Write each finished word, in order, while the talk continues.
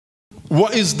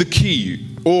what is the key?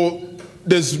 Or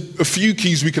there's a few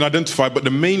keys we can identify, but the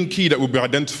main key that we'll be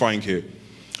identifying here.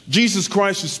 Jesus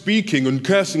Christ is speaking and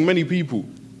cursing many people.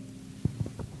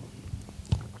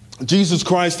 Jesus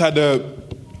Christ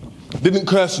didn't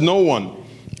curse no one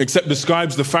except the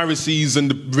scribes, the Pharisees,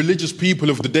 and the religious people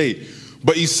of the day.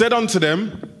 But he said unto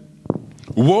them,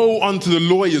 woe unto the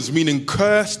lawyers, meaning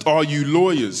cursed are you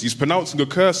lawyers. He's pronouncing a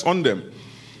curse on them.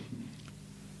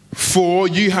 For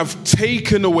you have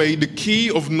taken away the key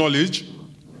of knowledge.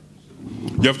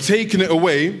 You have taken it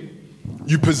away.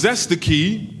 You possess the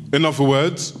key, in other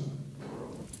words,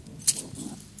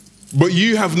 but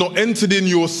you have not entered in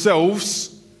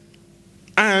yourselves,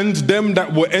 and them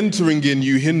that were entering in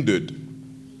you hindered.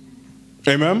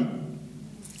 Amen?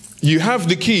 You have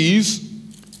the keys,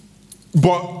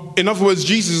 but in other words,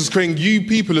 Jesus is saying you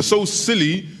people are so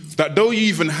silly that though you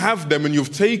even have them and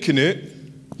you've taken it,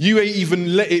 you ain't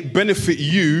even let it benefit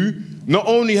you. Not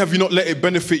only have you not let it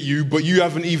benefit you, but you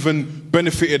haven't even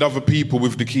benefited other people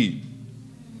with the key.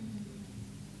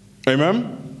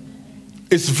 Amen?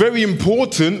 It's very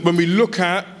important when we look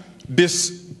at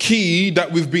this key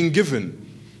that we've been given.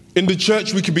 In the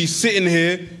church, we could be sitting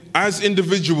here as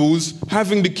individuals,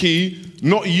 having the key,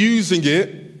 not using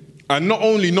it, and not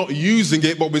only not using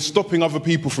it, but we're stopping other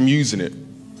people from using it.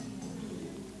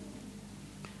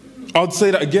 I'd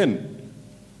say that again.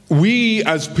 We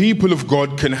as people of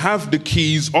God can have the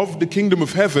keys of the kingdom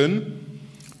of heaven,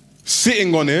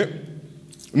 sitting on it,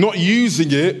 not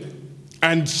using it,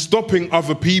 and stopping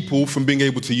other people from being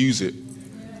able to use it.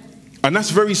 And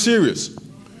that's very serious.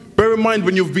 Bear in mind,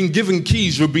 when you've been given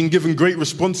keys, you've been given great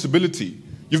responsibility.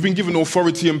 You've been given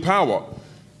authority and power.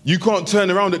 You can't turn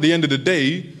around at the end of the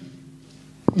day.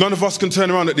 None of us can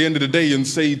turn around at the end of the day and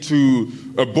say to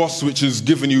a boss which has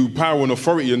given you power and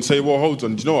authority and say, well, hold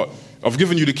on, do you know what? I've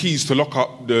given you the keys to lock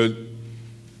up the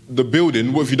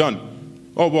building. What have you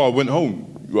done? Oh, well, I went home.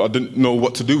 I didn't know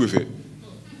what to do with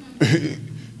it.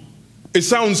 It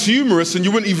sounds humorous, and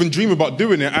you wouldn't even dream about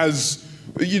doing it as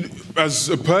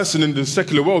a person in the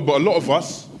secular world, but a lot of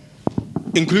us,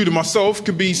 including myself,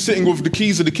 could be sitting with the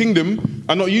keys of the kingdom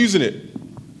and not using it.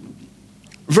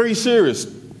 Very serious.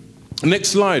 Next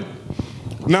slide.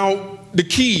 Now, the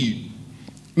key.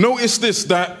 Notice this,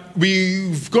 that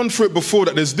we've gone through it before,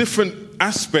 that there's different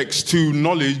aspects to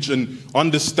knowledge and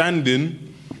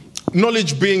understanding.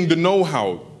 Knowledge being the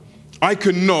know-how. I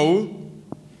can know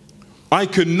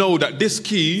that this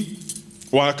key,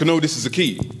 well, I can know this is a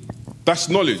key. That's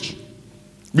knowledge.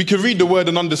 We can read the word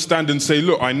and understand and say,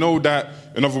 look, I know that,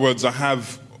 in other words, I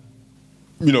have,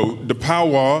 the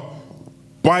power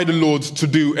by the Lord to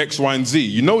do X, Y, and Z.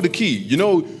 You know the key.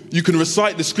 You can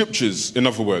recite the scriptures, in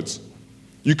other words.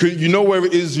 You know where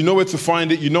it is, you know where to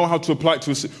find it, you know how to apply it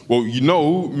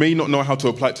to may not know how to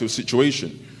apply it to a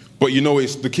situation, but you know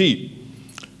it's the key.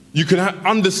 You can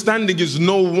understanding is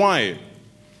know why.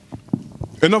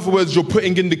 In other words, you're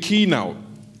putting in the key now,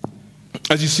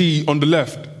 as you see on the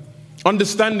left.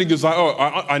 Understanding is like,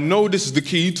 I know this is the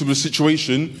key to the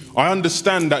situation. I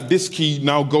understand that this key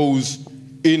now goes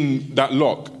in that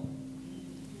lock.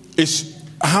 It's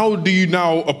how do you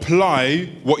now apply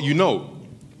what you know?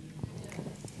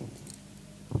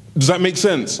 Does that make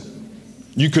sense?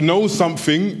 You can know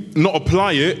something, not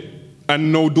apply it,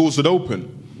 and no doors would open.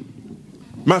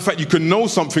 Matter of fact, you can know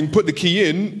something, put the key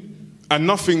in, and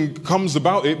nothing comes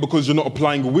about it because you're not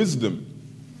applying wisdom.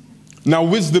 Now,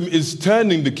 wisdom is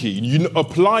turning the key. You're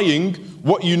applying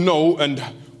what you know and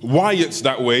why it's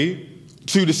that way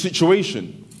to the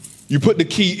situation. You put the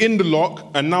key in the lock,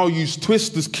 and now you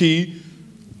twist this key,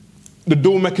 the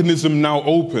door mechanism now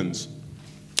opens.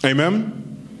 Amen?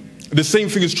 The same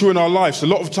thing is true in our lives. A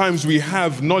lot of times we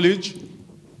have knowledge.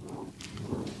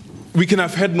 We can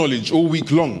have head knowledge all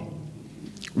week long.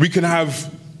 We can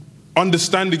have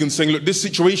understanding and saying, look, this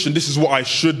situation, this is what I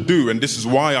should do, and this is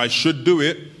why I should do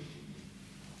it.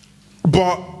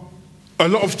 But a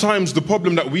lot of times the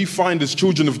problem that we find as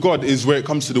children of God is where it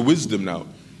comes to the wisdom now.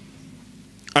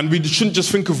 And we shouldn't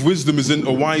just think of wisdom as in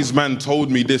a wise man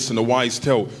told me this and a wise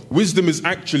tale. Wisdom is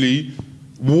actually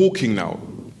walking now.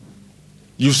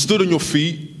 You've stood on your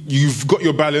feet, you've got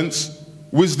your balance.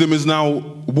 Wisdom is now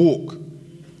walk.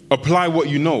 Apply what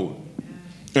you know.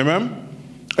 Amen?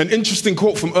 An interesting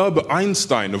quote from Albert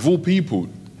Einstein, of all people.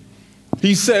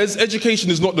 He says,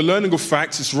 education is not the learning of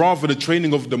facts, it's rather the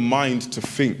training of the mind to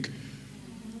think.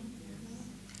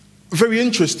 Very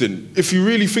interesting, if you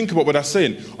really think about what I'm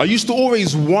saying. I used to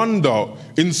always wonder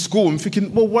in school, I'm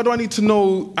thinking, well, why do I need to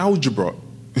know algebra?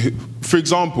 For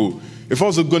example, if I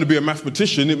was going to be a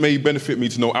mathematician, it may benefit me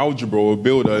to know algebra or a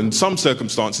builder. In some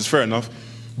circumstances, fair enough.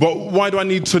 But why do I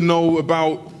need to know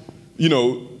about,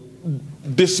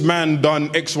 this man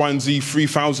done X, Y, and Z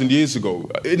 3,000 years ago.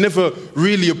 It never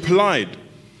really applied.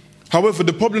 However,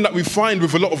 the problem that we find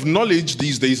with a lot of knowledge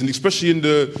these days, and especially in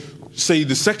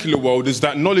the secular world, is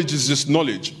that knowledge is just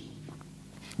knowledge.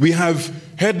 We have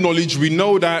head knowledge, we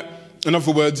know that, in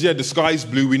other words, yeah, the sky's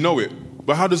blue, we know it.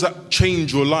 But how does that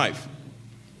change your life?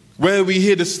 Where we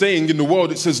hear the saying in the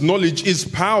world, it says knowledge is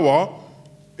power.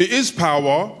 It is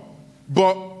power,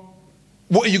 but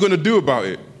what are you going to do about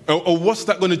it? Or what's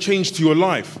that going to change to your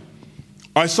life?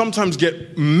 I sometimes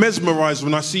get mesmerized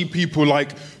when I see people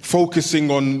like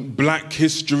focusing on black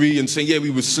history and saying, yeah,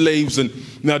 we were slaves, and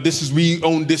now we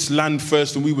owned this land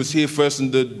first, and we was here first,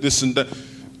 and this and that.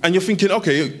 And you're thinking,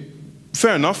 okay,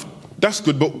 fair enough, that's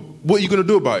good, but what are you going to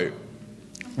do about it?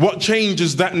 What change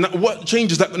is that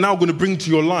now going to bring to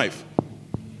your life?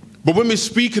 But when we're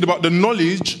speaking about the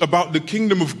knowledge about the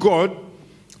kingdom of God,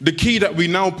 the key that we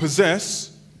now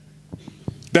possess,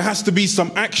 there has to be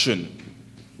some action.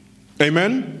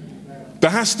 Amen? There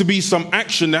has to be some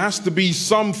action. There has to be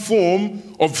some form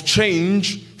of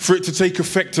change for it to take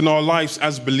effect in our lives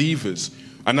as believers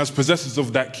and as possessors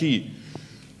of that key.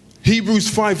 Hebrews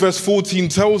 5 verse 14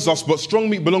 tells us, but strong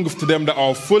meat belongeth to them that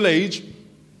are full age.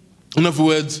 In other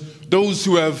words, those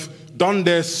who have done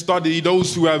their study,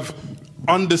 those who have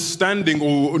understanding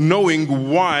or knowing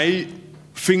why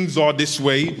things are this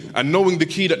way and knowing the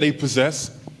key that they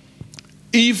possess.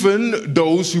 Even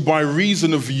those who by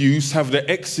reason of use have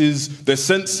their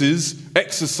senses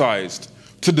exercised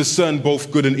to discern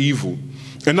both good and evil.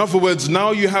 In other words,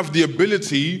 now you have the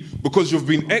ability, because you've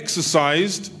been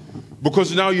exercised,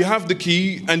 because now you have the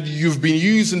key and you've been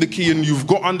using the key and you've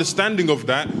got understanding of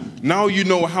that, now you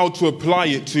know how to apply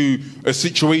it to a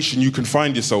situation you can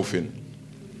find yourself in.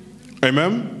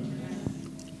 Amen?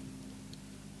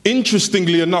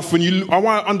 Interestingly enough, I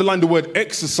want to underline the word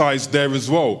exercise there as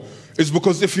well, is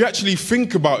because if you actually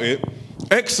think about it,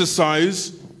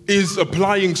 exercise is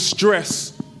applying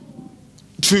stress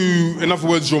to, in other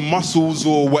words, your muscles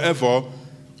or whatever,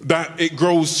 that it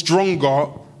grows stronger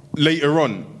later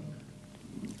on.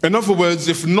 In other words,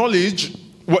 if knowledge,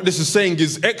 what this is saying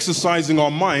is exercising our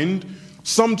mind,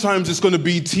 sometimes it's going to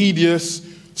be tedious,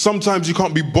 sometimes you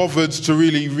can't be bothered to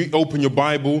really open your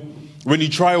Bible. When you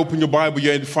try open your Bible,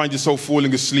 you find yourself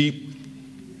falling asleep.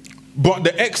 But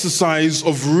the exercise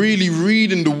of really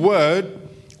reading the word,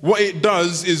 what it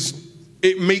does is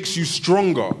it makes you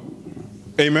stronger.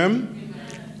 Amen?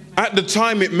 At the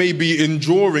time it may be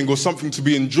enduring or something to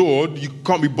be endured. You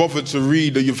can't be bothered to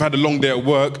read, or you've had a long day at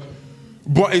work.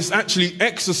 But it's actually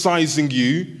exercising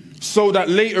you so that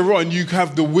later on you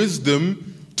have the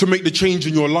wisdom to make the change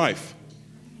in your life.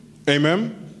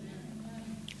 Amen?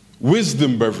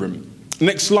 Wisdom, brethren.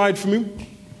 Next slide for me.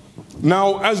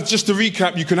 Now, as just to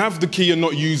recap, you can have the key and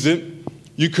not use it.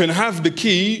 You can have the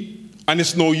key and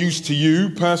it's no use to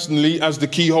you personally as the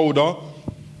key holder.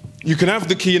 You can have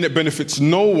the key and it benefits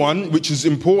no one, which is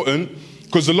important,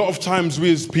 because a lot of times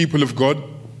we as people of God,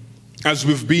 as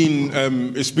we've been,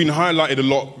 it's been highlighted a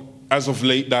lot as of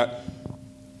late that,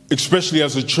 especially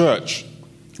as a church,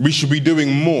 we should be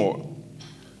doing more.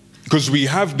 Because we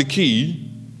have the key,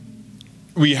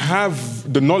 we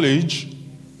have the knowledge,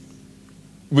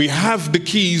 we have the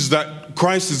keys that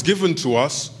Christ has given to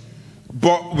us,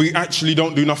 but we actually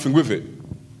don't do nothing with it.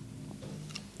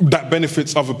 That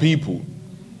benefits other people.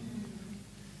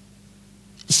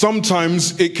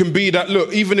 Sometimes it can be that,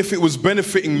 look, even if it was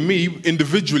benefiting me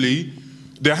individually,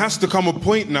 there has to come a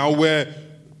point now where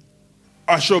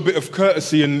I show a bit of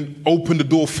courtesy and open the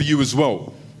door for you as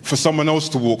well, for someone else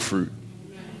to walk through.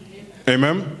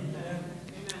 Amen?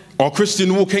 Our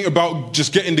Christian walk ain't about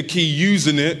just getting the key,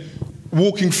 using it,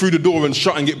 walking through the door and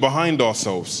shutting it behind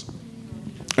ourselves.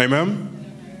 Amen?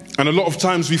 And a lot of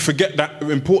times we forget that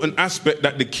important aspect,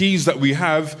 that the keys that we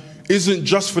have isn't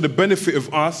just for the benefit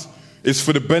of us, it's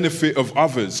for the benefit of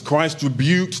others. Christ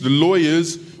rebuked the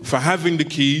lawyers for having the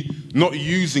key, not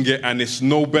using it, and it's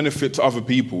no benefit to other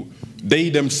people.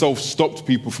 They themselves stopped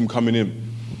people from coming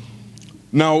in.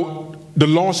 Now, the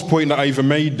last point that I even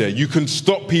made there, you can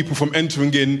stop people from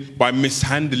entering in by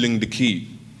mishandling the key.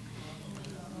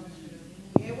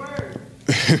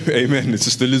 Amen.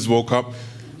 Sister Liz woke up.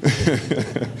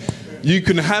 You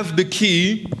can have the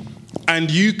key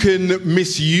and you can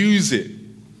misuse it.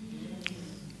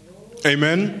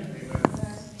 Amen.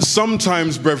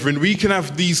 Sometimes, brethren, we can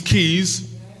have these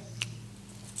keys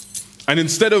and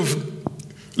instead of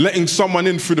letting someone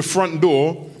in through the front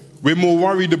door, we're more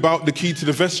worried about the key to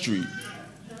the vestry.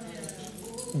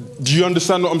 Do you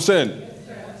understand what I'm saying?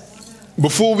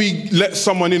 Before we let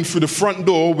someone in through the front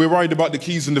door, we're worried about the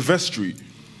keys in the vestry.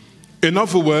 In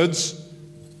other words,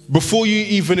 before you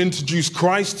even introduce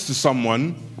Christ to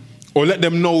someone, or let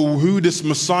them know who this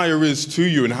Messiah is to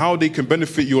you and how they can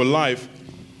benefit your life,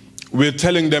 we're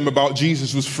telling them about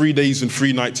Jesus was 3 days and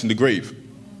 3 nights in the grave.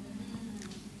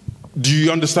 Do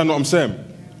you understand what I'm saying?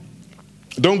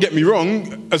 Don't get me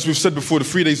wrong, as we've said before, the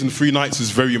 3 days and 3 nights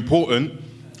is very important,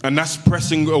 and that's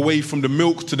pressing away from the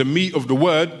milk to the meat of the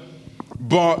word,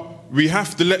 but we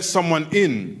have to let someone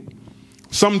in.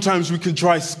 Sometimes we can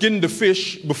try skin the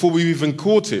fish before we've even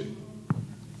caught it.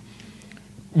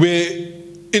 We're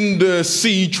in the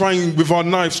sea trying with our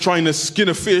knives trying to skin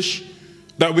a fish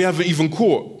that we haven't even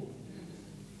caught.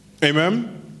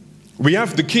 Amen? We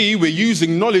have the key, we're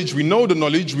using knowledge, we know the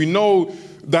knowledge, we know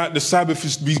that the Sabbath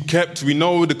is to be kept, we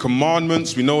know the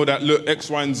commandments, we know that, look, X,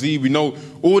 Y, and Z, we know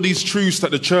all these truths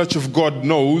that the Church of God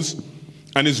knows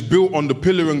and is built on the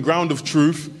pillar and ground of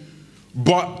truth,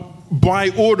 but by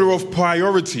order of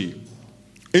priority,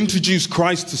 introduce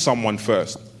Christ to someone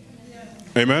first.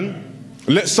 Amen?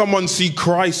 Let someone see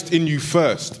Christ in you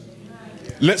first.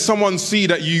 Let someone see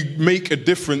that you make a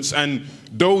difference, and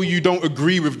though you don't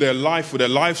agree with their life or their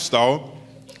lifestyle,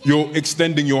 you're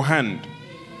extending your hand.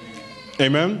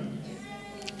 Amen?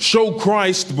 Show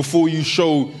Christ before you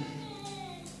show,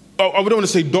 I don't want to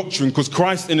say doctrine, because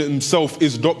Christ in himself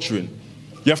is doctrine.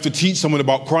 You have to teach someone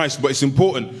about Christ, but it's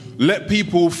important. Let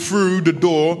people through the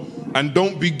door and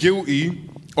don't be guilty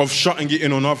of shutting it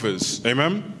in on others.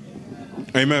 Amen?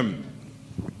 Amen.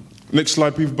 Next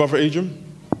slide, please, Brother Adrian.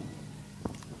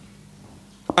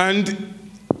 And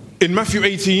in Matthew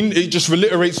 18, it just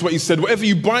reiterates what he said. Whatever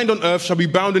you bind on earth shall be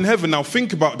bound in heaven. Now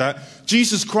think about that.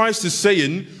 Jesus Christ is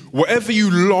saying, whatever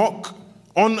you lock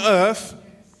on earth,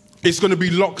 it's going to be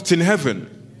locked in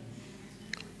heaven.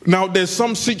 Now there's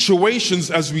some situations,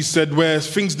 as we said, where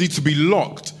things need to be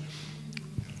locked.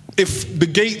 If the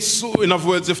gates, in other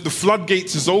words, if the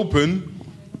floodgates is open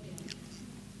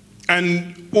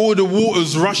and all the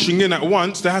water's rushing in at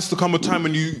once, there has to come a time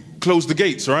when you close the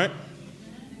gates, right?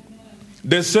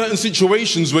 There's certain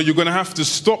situations where you're going to have to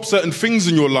stop certain things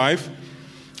in your life,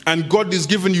 and God has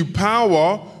given you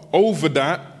power over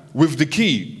that with the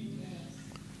key.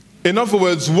 In other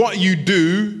words, what you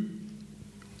do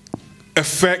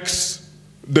affects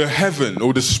the heaven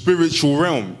or the spiritual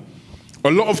realm.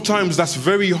 A lot of times that's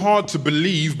very hard to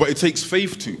believe, but it takes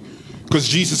faith to, because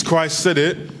Jesus Christ said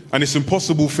it, and it's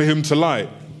impossible for him to lie.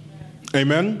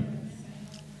 Amen?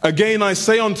 Again, I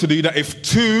say unto thee that if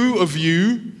 2 of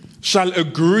you shall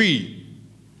agree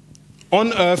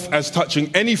on earth as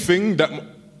touching anything that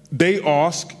they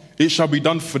ask, it shall be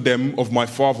done for them of my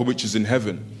Father which is in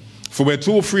heaven. For where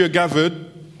 2 or 3 are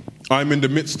gathered, I am in the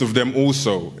midst of them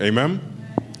also. Amen?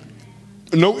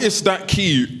 Notice that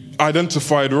key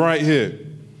identified right here.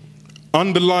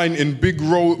 Underlined in big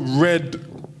red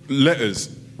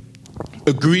letters.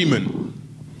 Agreement.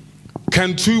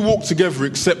 Can 2 walk together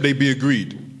except they be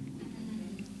agreed?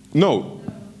 No.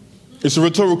 It's a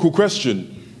rhetorical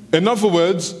question. In other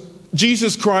words,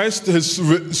 Jesus Christ has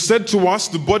said to us,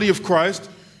 the body of Christ,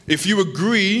 if you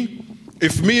agree,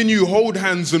 if me and you hold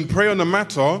hands and pray on a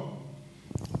matter,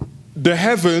 the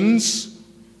heavens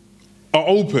are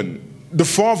open. The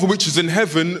Father which is in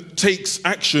heaven takes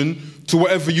action to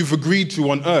whatever you've agreed to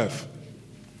on earth.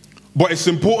 But it's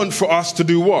important for us to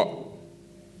do what?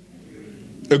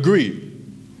 Agree.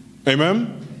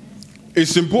 Amen?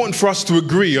 It's important for us to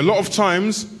agree. A lot of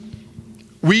times,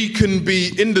 we can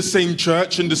be in the same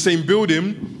church, in the same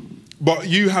building, but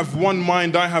you have one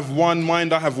mind, I have one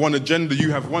mind, I have one agenda,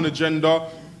 you have one agenda,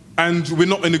 and we're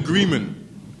not in agreement.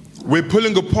 We're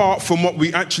pulling apart from what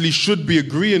we actually should be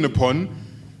agreeing upon,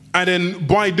 and then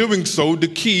by doing so, the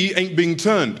key ain't being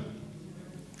turned.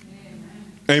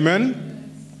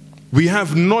 Amen? We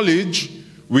have knowledge,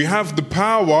 we have the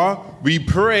power, we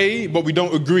pray, but we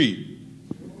don't agree.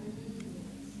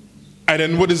 And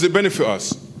then what does it benefit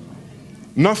us?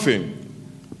 Nothing.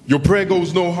 Your prayer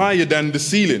goes no higher than the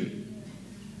ceiling.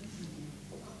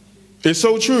 It's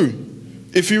so true.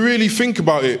 If you really think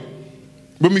about it,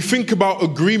 when we think about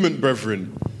agreement,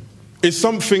 brethren, it's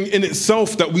something in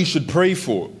itself that we should pray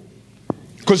for.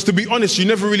 Because to be honest, you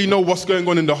never really know what's going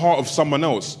on in the heart of someone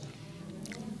else.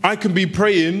 I can be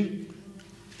praying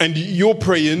and you're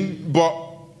praying, but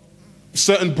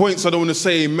certain points I don't want to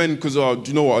say amen because, do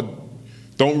you know what, I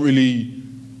don't really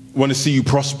want to see you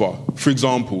prosper, for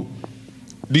example.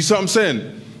 Do you see what I'm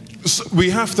saying? So we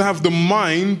have to have the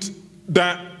mind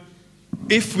that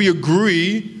if we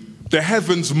agree, the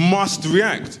heavens must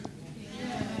react.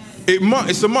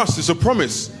 It's a must, it's a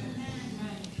promise.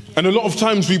 And a lot of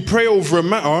times we pray over a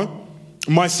matter,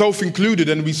 myself included,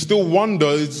 and we still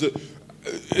wonder,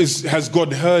 has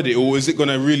God heard it, or is it going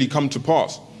to really come to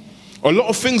pass? A lot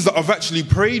of things that I've actually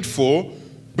prayed for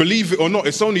believe it or not,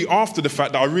 it's only after the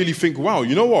fact that I really think, wow,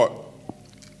 you know what?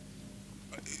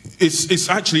 It's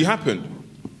actually happened.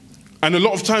 And a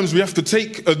lot of times we have to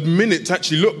take a minute to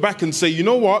actually look back and say, you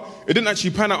know what? It didn't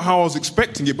actually pan out how I was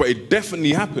expecting it, but it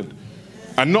definitely happened.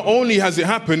 And not only has it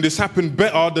happened, it's happened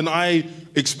better than I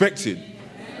expected.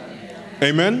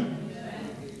 Amen?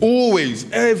 Always,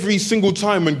 every single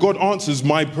time when God answers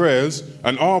my prayers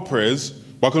and our prayers,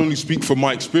 but I can only speak from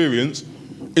my experience,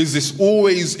 is this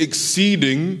always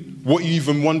exceeding what you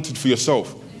even wanted for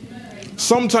yourself.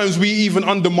 Sometimes we even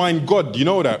undermine God, you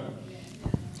know that?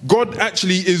 God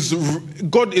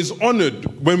is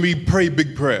honored when we pray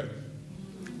big prayer.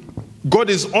 God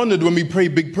is honored when we pray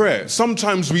big prayer.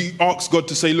 Sometimes we ask God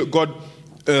to say, look, God,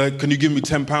 can you give me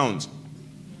 £10?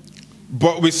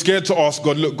 But we're scared to ask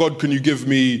God, look, God, can you give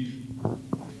me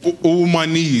all my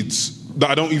needs, that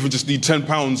I don't even just need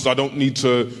 £10, I don't need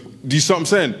to, do you see what I'm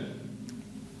saying?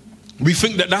 We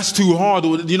think that that's too hard,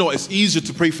 or, you know, it's easier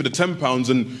to pray for the £10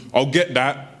 and I'll get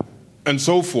that, and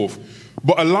so forth.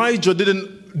 But Elijah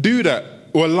didn't do that,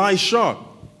 or Elisha.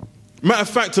 Matter of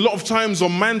fact, a lot of times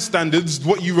on man's standards,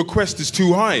 what you request is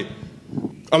too high.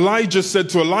 Elijah said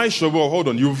to Elisha, well, hold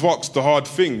on, you've asked a hard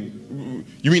thing.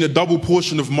 You mean a double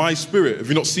portion of my spirit? Have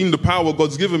you not seen the power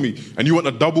God's given me? And you want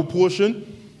a double portion?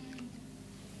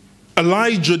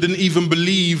 Elijah didn't even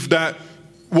believe that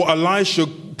what Elisha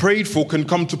prayed for can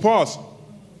come to pass.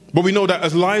 But we know that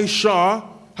Elisha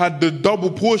had the double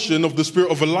portion of the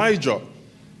spirit of Elijah.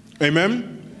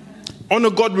 Amen? Honor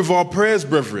God with our prayers,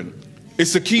 brethren.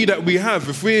 It's a key that we have.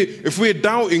 If we're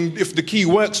doubting if the key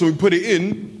works when we put it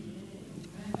in,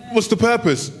 what's the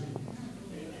purpose?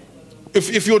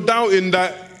 If you're doubting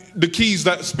that the keys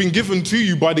that's been given to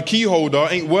you by the key holder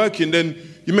ain't working, then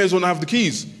you may as well not have the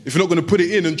keys. If you're not going to put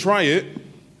it in and try it.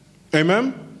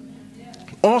 Amen?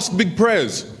 Ask big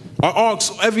prayers. I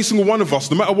ask every single one of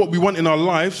us, no matter what we want in our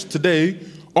lives today,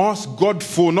 ask God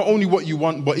for not only what you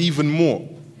want, but even more.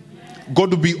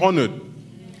 God will be honored.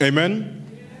 Amen?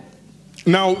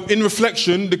 Now, in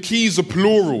reflection, the keys are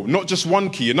plural, not just one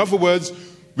key. In other words,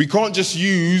 we can't just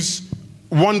use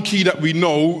one key that we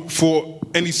know for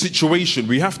any situation.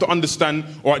 We have to understand,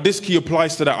 all right, this key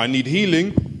applies to that. I need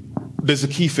healing, there's a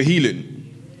key for healing.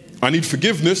 I need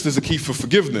forgiveness, there's a key for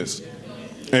forgiveness.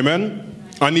 Amen?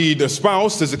 I need a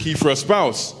spouse, there's a key for a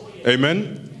spouse.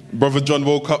 Amen? Brother John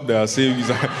woke up there. I see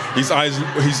his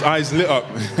eyes lit up.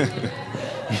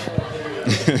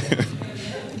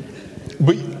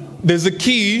 But there's a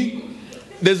key,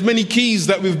 there's many keys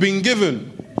that we've been given.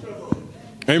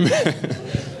 Amen.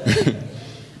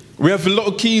 We have a lot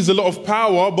of keys, a lot of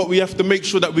power, but we have to make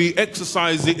sure that we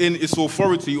exercise it in its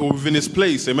authority or within its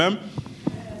place. Amen.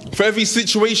 For every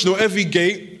situation or every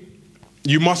gate,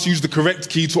 you must use the correct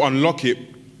key to unlock it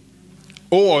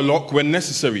or unlock when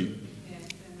necessary.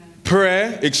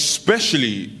 Prayer,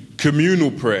 especially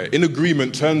communal prayer, in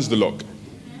agreement turns the lock.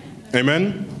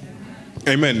 Amen.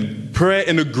 Amen. Prayer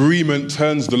in agreement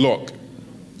turns the lock.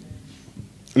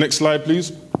 Next slide,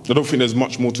 please. I don't think there's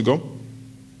much more to go.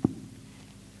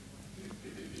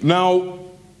 Now,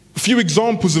 a few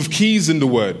examples of keys in the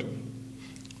word.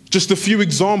 Just a few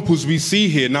examples we see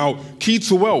here. Now, key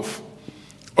to wealth.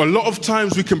 A lot of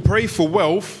times we can pray for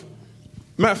wealth.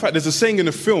 Matter of fact, there's a saying in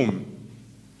a film.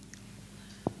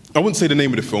 I wouldn't say the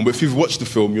name of the film, but if you've watched the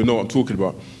film, you'll know what I'm talking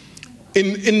about.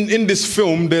 In this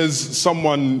film, there's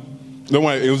someone... Don't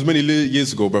worry, it was many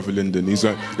years ago, Brother Lyndon. He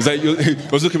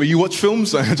was looking at me, you watch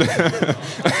films? But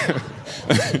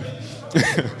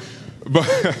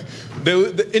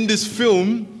in this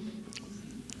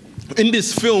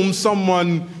film,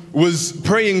 someone was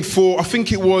praying for, I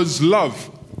think it was love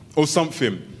or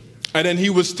something. And then he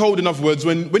was told, in other words,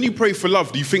 when you pray for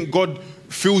love, do you think God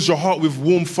fills your heart with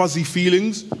warm, fuzzy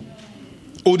feelings?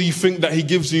 Or do you think that he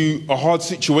gives you a hard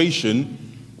situation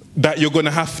that you're going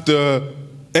to have to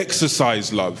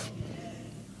exercise love?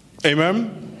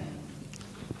 Amen?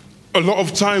 A lot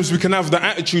of times we can have the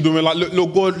attitude when we're like, look,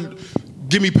 Lord God,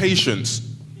 give me patience.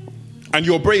 And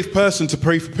you're a brave person to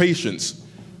pray for patience.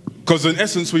 Because in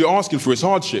essence, what you're asking for is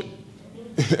hardship.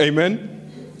 Amen?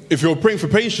 If you're praying for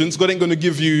patience, God ain't going to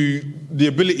give you the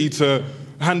ability to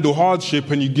handle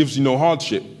hardship, and he gives you no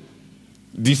hardship.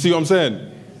 Do you see what I'm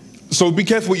saying? So be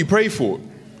careful what you pray for.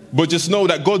 But just know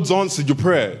that God's answered your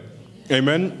prayer.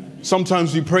 Amen?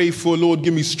 Sometimes we pray for, Lord,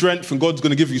 give me strength, and God's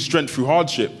going to give you strength through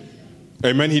hardship.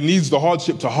 Amen? He needs the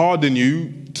hardship to harden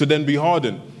you to then be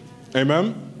hardened.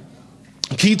 Amen?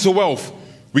 Key to wealth.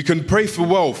 We can pray for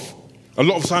wealth. A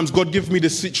lot of times, God, give me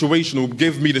this situation, or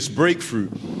give me this breakthrough.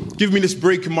 Give me this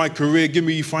break in my career. Give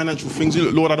me financial things.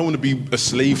 Lord, I don't want to be a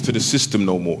slave to the system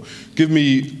no more. Give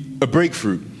me a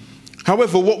breakthrough.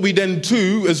 However, what we then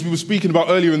do, as we were speaking about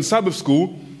earlier in Sabbath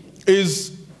school,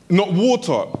 is not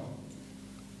water.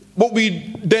 What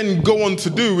we then go on to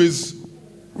do is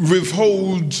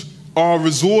withhold our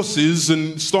resources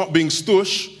and start being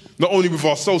stush, not only with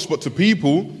ourselves but to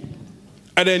people,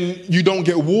 and then you don't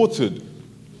get watered.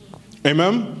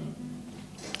 Amen?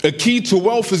 A key to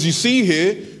wealth, as you see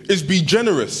here, is be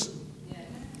generous.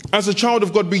 As a child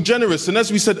of God, be generous. And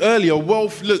as we said earlier,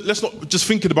 wealth, look, let's not just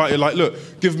thinking about it like,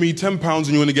 look, give me £10 and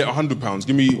you're going to get £100.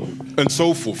 Give me, and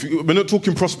so forth. We're not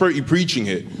talking prosperity preaching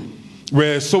here,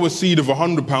 where sow a seed of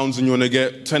 £100 and you're going to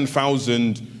get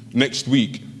 10,000 next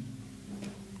week.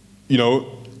 You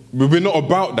know, we're not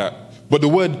about that. But the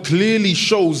word clearly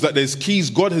shows that there's keys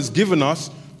God has given us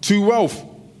to wealth.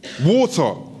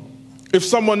 Water. If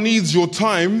someone needs your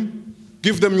time,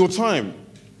 give them your time.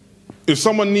 If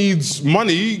someone needs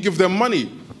money, give them money.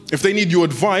 If they need your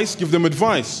advice, give them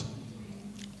advice.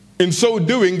 In so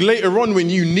doing, later on when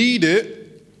you need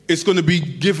it, it's going to be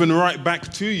given right back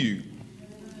to you.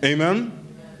 Amen?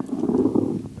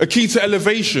 A key to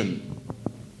elevation.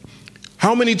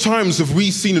 How many times have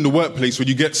we seen in the workplace when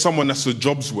you get someone that's a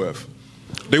job's worth?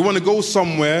 They want to go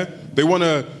somewhere, they want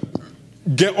to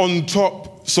get on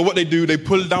top, so what they do, they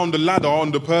pull down the ladder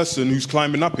on the person who's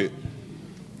climbing up it.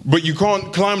 But you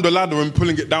can't climb the ladder and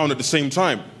pulling it down at the same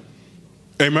time.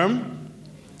 Amen?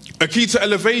 A key to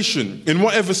elevation in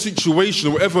whatever situation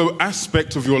or whatever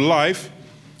aspect of your life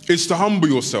is to humble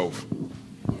yourself.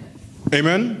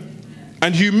 Amen?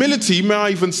 And humility, may I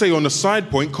even say on a side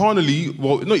point, carnally,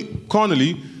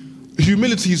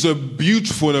 humility is a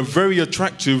beautiful and a very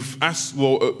attractive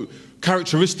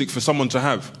characteristic for someone to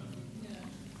have.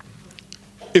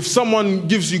 If someone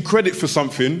gives you credit for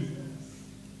something,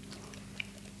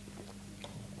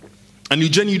 and you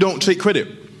genuinely don't take credit.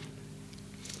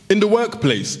 In the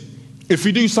workplace, if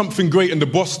you do something great and the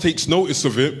boss takes notice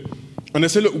of it, and they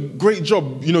say, look, great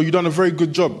job, you know, you've done a very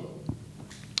good job.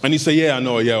 And you say, yeah, I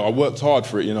know, yeah, I worked hard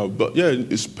for it, you know, but yeah,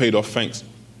 it's paid off, thanks.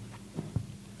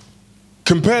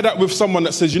 Compare that with someone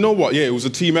that says, you know what, yeah, it was a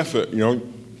team effort, you know,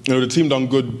 the team done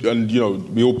good and, you know,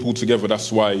 we all pulled together,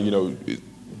 that's why, you know,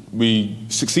 we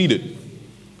succeeded.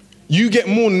 You get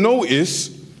more notice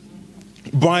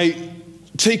by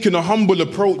taking a humble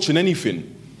approach in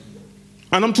anything.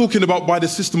 And I'm talking about by the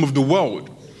system of the world,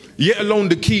 yet alone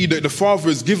the key that the Father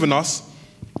has given us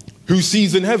who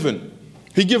sees in heaven.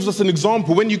 He gives us an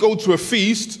example. When you go to a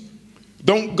feast,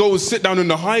 don't go and sit down in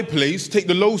the high place, take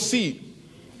the low seat.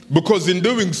 Because in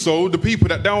doing so, the people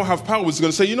that don't have power is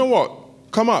going to say, you know what,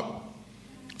 come up.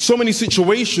 So many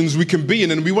situations we can be in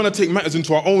and we want to take matters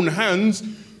into our own hands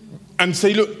and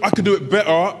say, look, I could do it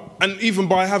better. And even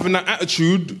by having that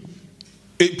attitude,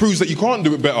 it proves that you can't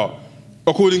do it better,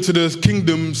 according to the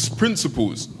kingdom's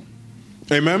principles.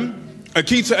 Amen? A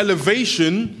key to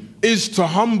elevation is to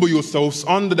humble yourselves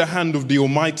under the hand of the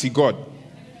Almighty God.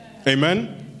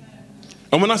 Amen?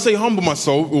 And when I say humble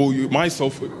myself, or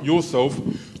myself, yourself,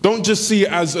 don't just see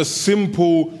it as a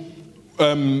simple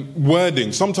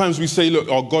wording. Sometimes we say, look,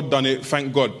 oh, God done it,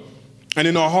 thank God. And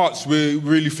in our hearts, we're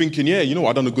really thinking, yeah, you know,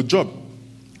 I've done a good job.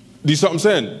 Do you see what I'm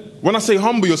saying? When I say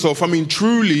humble yourself, I mean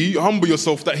truly humble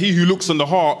yourself, that he who looks on the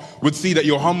heart would see that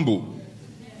you're humble.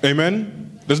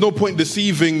 Amen? There's no point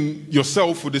deceiving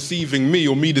yourself or deceiving me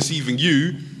or me deceiving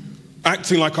you,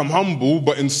 acting like I'm humble,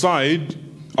 but inside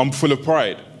I'm full of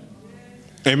pride.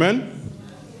 Amen?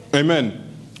 Amen.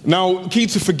 Now, key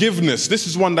to forgiveness. This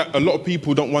is one that a lot of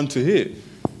people don't want to hear.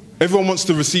 Everyone wants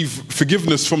to receive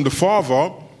forgiveness from the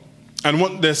Father and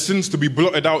want their sins to be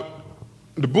blotted out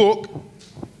the book.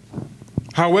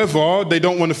 However, they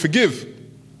don't want to forgive.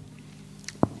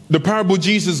 The parable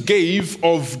Jesus gave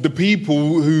of the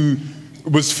people who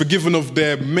was forgiven of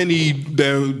their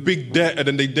big debt, and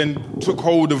then they then took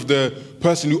hold of the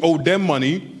person who owed them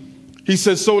money. He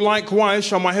says, so likewise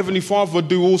shall my heavenly Father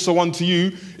do also unto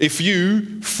you, if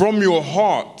you, from your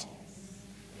heart,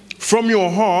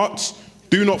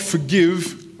 do not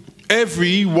forgive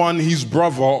everyone his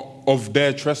brother of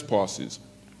their trespasses.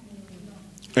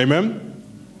 Amen?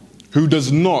 Who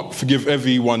does not forgive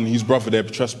everyone his brother their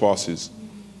trespasses.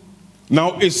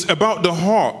 Now, it's about the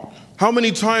heart. How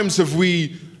many times have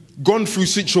we gone through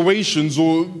situations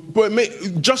or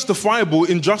justifiable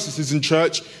injustices in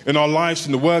church, in our lives,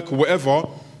 in the work or whatever,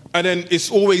 and then it's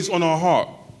always on our heart?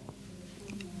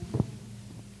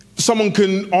 Someone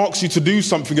can ask you to do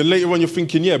something and later on you're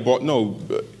thinking, yeah, but no,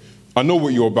 I know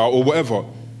what you're about or whatever.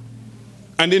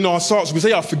 And in our hearts we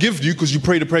say, I forgive you because you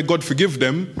pray the prayer, God forgive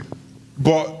them.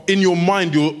 But in your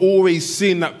mind you're always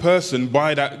seeing that person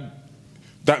by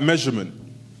that measurement.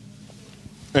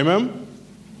 Amen?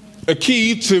 A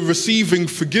key to receiving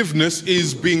forgiveness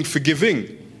is being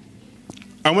forgiving.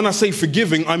 And when I say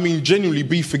forgiving, I mean genuinely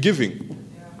be forgiving.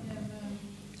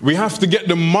 We have to get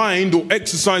the mind or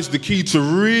exercise the key to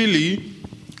really,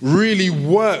 really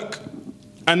work.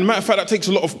 And matter of fact, that takes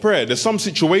a lot of prayer. There's some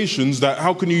situations that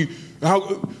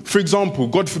for example,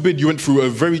 God forbid you went through a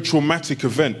very traumatic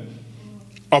event.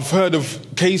 I've heard of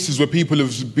cases where people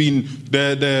have been,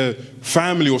 their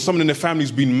family or someone in their family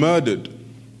has been murdered.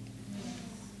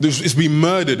 It's been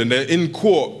murdered and they're in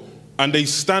court and they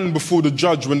stand before the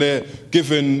judge when they're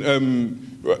given,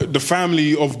 the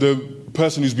family of the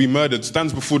person who's been murdered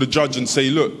stands before the judge and say,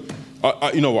 look,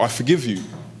 I forgive you.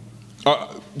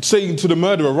 Saying to the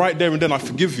murderer right there and then, I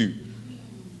forgive you.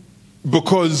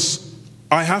 Because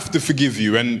I have to forgive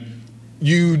you and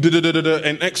you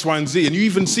and X, Y, and Z. And you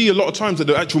even see a lot of times that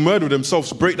the actual murderer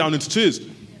themselves break down into tears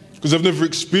because they've never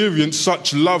experienced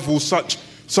such love or such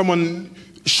someone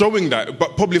showing that.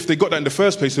 But probably if they got that in the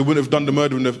first place, they wouldn't have done the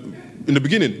murder in the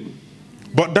beginning.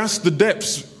 But that's the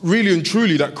depths, really and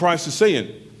truly, that Christ is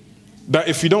saying. That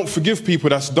if you don't forgive people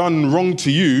that's done wrong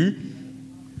to you,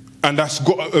 and that's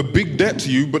got a big debt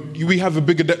to you, but we have a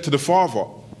bigger debt to the Father.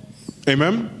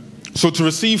 Amen? So to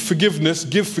receive forgiveness,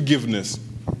 give forgiveness.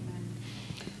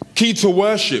 Key to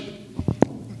worship.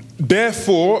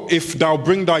 Therefore, if thou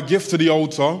bring thy gift to the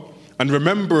altar, and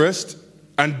rememberest,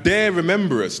 and there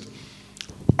rememberest.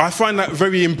 I find that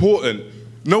very important.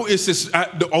 Notice this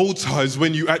at the altar is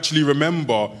when you actually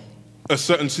remember a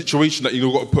certain situation that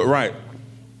you've got to put right.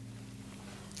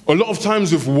 A lot of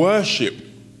times with worship,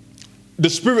 the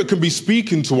Spirit can be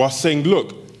speaking to us saying,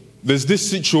 look, there's this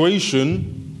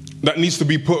situation that needs to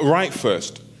be put right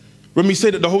first. When we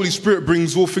say that the Holy Spirit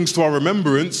brings all things to our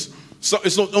remembrance, so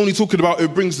it's not only talking about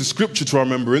it brings the scripture to our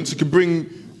remembrance, it can bring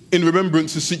in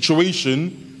remembrance a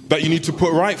situation that you need to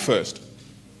put right first.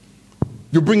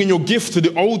 You're bringing your gift to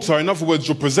the altar. In other words,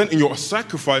 you're presenting your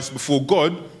sacrifice before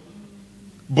God,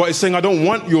 but it's saying, I don't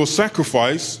want your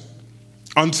sacrifice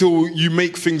until you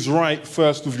make things right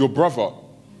first with your brother.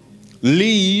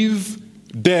 Leave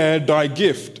there thy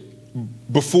gift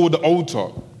before the altar,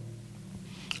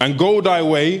 and go thy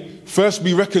way. First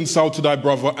be reconciled to thy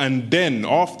brother, and then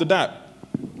after that,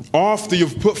 after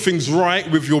you've put things right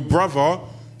with your brother,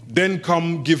 then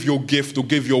come give your gift or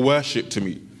give your worship to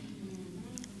me.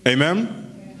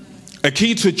 Amen? A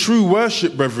key to true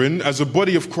worship, brethren, as a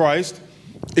body of Christ,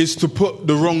 is to put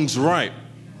the wrongs right.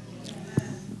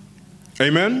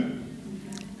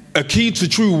 Amen? A key to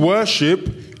true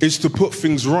worship is to put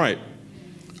things right.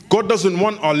 God doesn't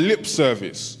want our lip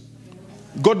service.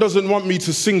 God doesn't want me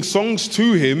to sing songs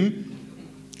to him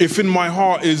if in my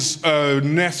heart is a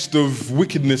nest of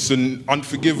wickedness and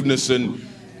unforgiveness and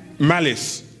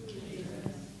malice.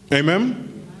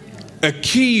 Amen? A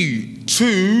key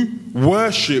to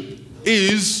worship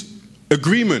is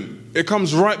agreement. It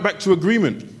comes right back to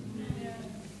agreement.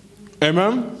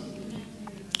 Amen?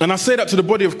 And I say that to the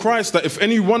body of Christ, that if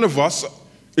any one of us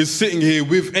is sitting here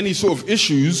with any sort of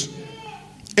issues,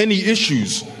 any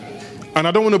issues, and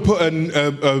I don't want to put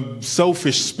a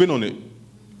selfish spin on it,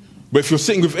 but if you're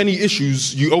sitting with any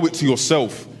issues, you owe it to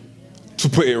yourself to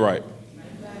put it right.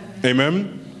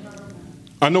 Amen?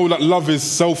 I know that love is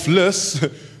selfless,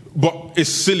 but it's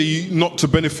silly not to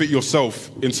benefit yourself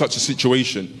in such a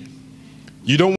situation. You don't